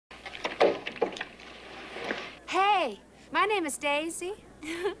My name is Daisy,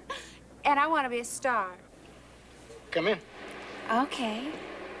 and I want to be a star. Come in. Okay.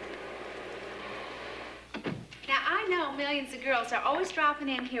 Now, I know millions of girls are always dropping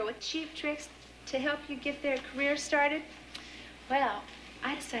in here with cheap tricks to help you get their career started. Well,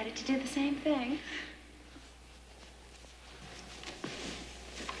 I decided to do the same thing.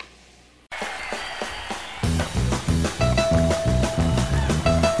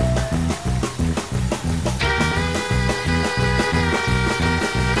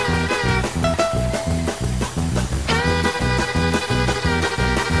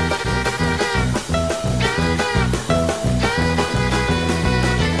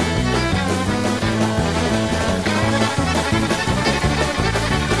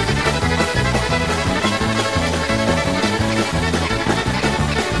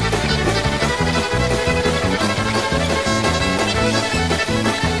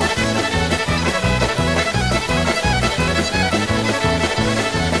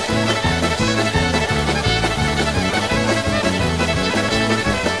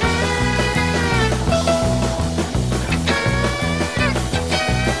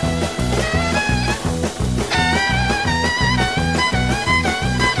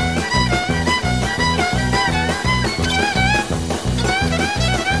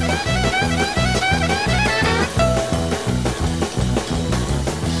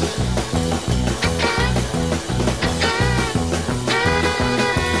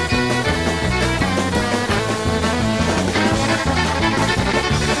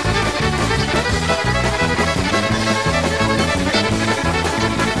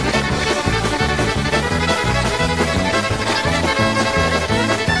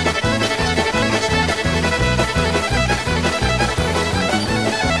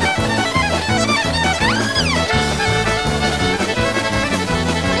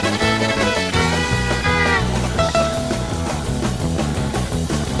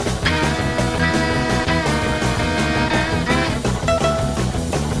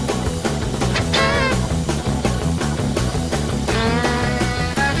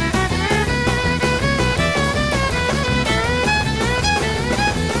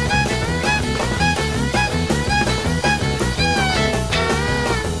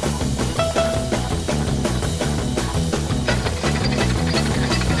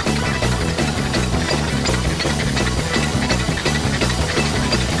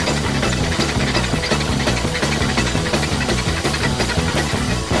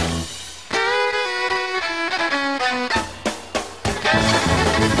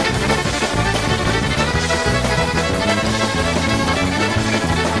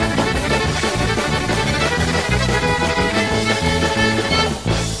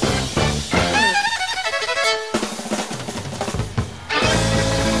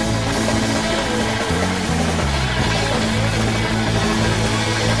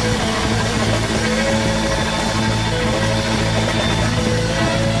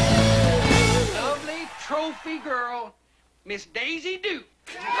 Girl, Miss Daisy Duke.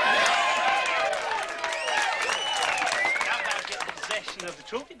 How about getting possession of the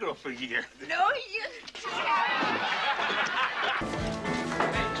trophy girl for a year? No, you...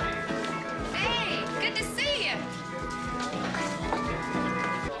 Hey, good to see you.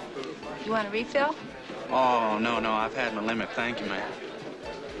 You want a refill? Oh, no, I've had my limit. Thank you, ma'am.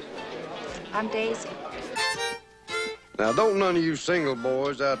 I'm Daisy. Now, don't none of you single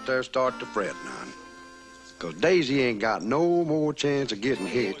boys out there start to fret none. Because Daisy ain't got no more chance of getting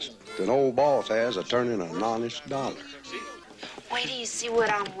hitched than old boss has of turning an honest dollar. Wait till you see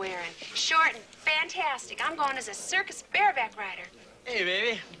what I'm wearing. Short and fantastic. I'm going as a circus bareback rider. Hey,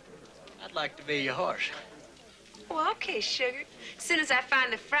 baby. I'd like to be your horse. Well, okay, sugar. As soon as I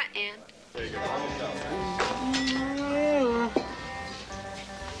find the front end.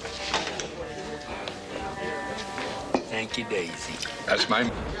 Thank you, Daisy. That's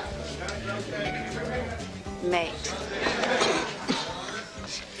my... Mate.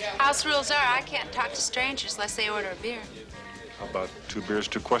 House rules are I can't talk to strangers unless they order a beer. How about 2 beers,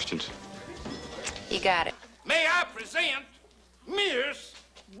 2 questions? You got it. May I present Miss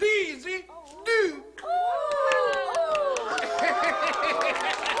Daisy Duke?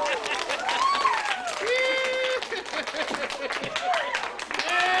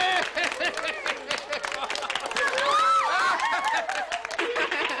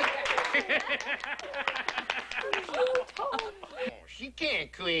 She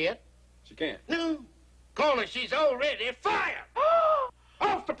can't quit. She can't. No. Caller, she's already fired.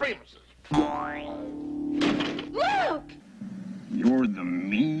 Off the premises. Look! You're the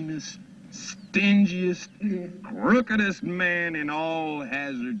meanest, stingiest, crookedest man in all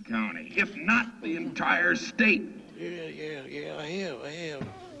Hazard County, if not the entire state. Yeah, I have.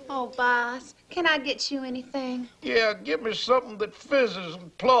 Oh, boss, can I get you anything? Yeah, give me something that fizzes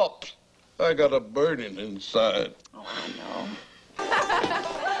and plops. I got a burning inside. Oh, I know.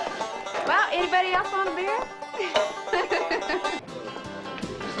 Well, anybody else want a beer?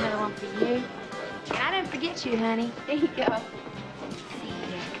 Another one for you. And I didn't forget you, honey. There you go. See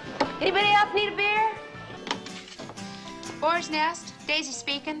ya. Anybody else need a beer? Boar's Nest, Daisy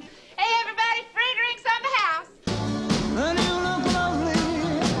speaking. Hey, everybody, free drinks on the house. And you look lovely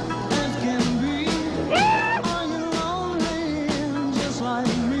as can be. Are you lonely just like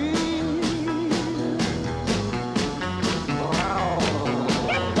me?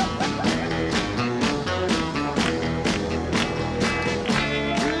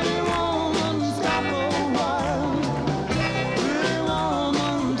 Pretty woman, stop a while. Pretty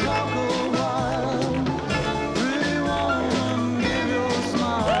woman, talk a while. Pretty woman, give your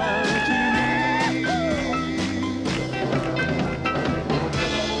smile to me.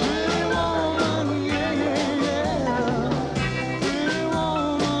 Pretty woman, yeah, yeah, yeah. Pretty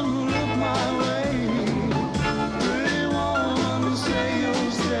woman, look my way. Pretty woman, say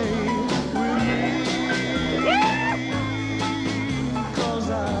you'll stay with me. 'Cause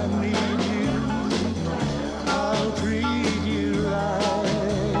I need you. I'll treat you right.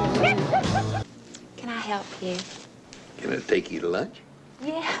 Can I help you? Can I take you to lunch?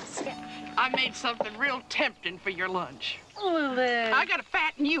 Yes. I made something real tempting for your lunch. Oh, Lou. I gotta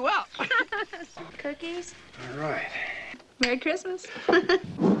fatten you up. Cookies? All right. Merry Christmas.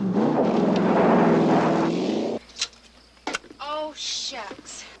 Oh,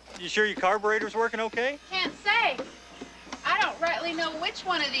 shucks. You sure your carburetor's working okay? Can't say. I don't rightly know which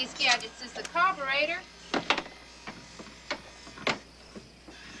one of these gadgets is the carburetor.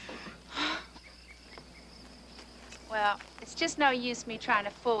 Well, it's just no use me trying to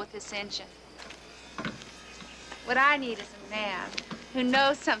fool with this engine. What I need is a man who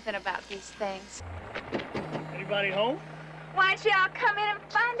knows something about these things. Anybody home? Why don't y'all come in and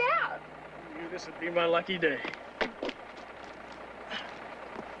find out? Knew this would be my lucky day.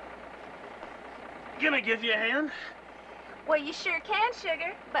 Can I give you a hand? Well, you sure can,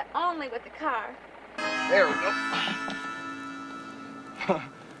 sugar, but only with the car. There we go.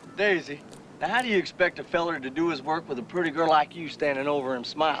 Daisy, now how do you expect a feller to do his work with a pretty girl like you standing over him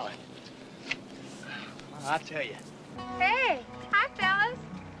smiling? Well, I tell you. Hey, hi, fellas.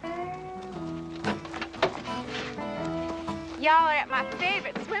 Y'all are at my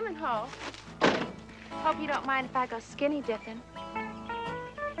favorite swimming hole. Hope you don't mind if I go skinny dipping.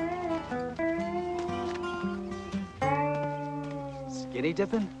 Skinny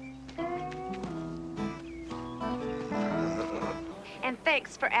dipping? And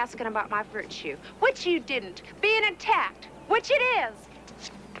thanks for asking about my virtue, which you didn't. Being intact, which it is.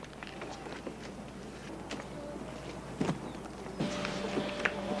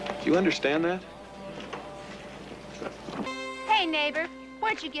 Do you understand that? Hey, neighbor,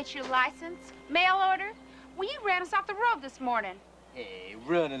 where'd you get your license? Mail order? Well, you ran us off the road this morning. Hey,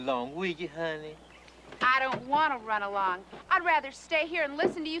 run along, will you, honey? I don't want to run along. I'd rather stay here and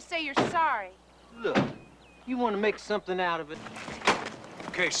listen to you say you're sorry. Look, you want to make something out of it.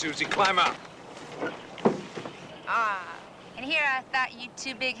 Okay, Susie, climb out. Ah, and here I thought you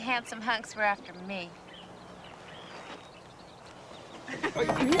two big handsome hunks were after me.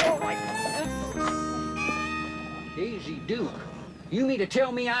 Daisy Duke, you mean to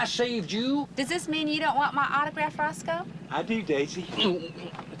tell me I saved you? Does this mean you don't want my autograph, Roscoe? I do, Daisy.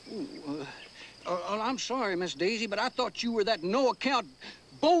 I'm sorry, Miss Daisy, but I thought you were that no-account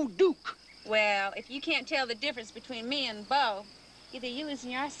Bo Duke. Well, if you can't tell the difference between me and Bo, either you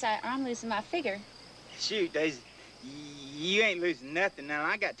losing your eyesight or I'm losing my figure. Shoot, Daisy, you ain't losing nothing now.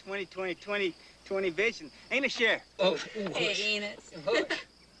 I got 20 vision. Ain't it, Sheriff? Oh, Hey, Enos.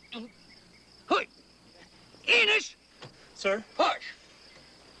 Hey, Enos! Sir? Hush!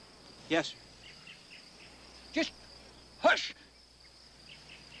 Yes, sir. Just hush!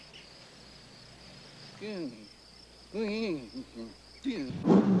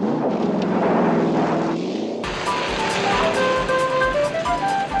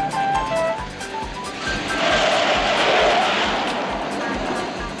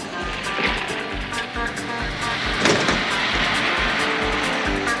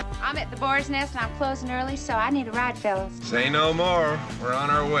 I'm at the Boar's Nest and I'm closing early, so I need a ride, fellas. Say no more. We're on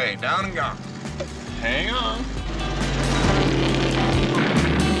our way. Down and gone. Hang on.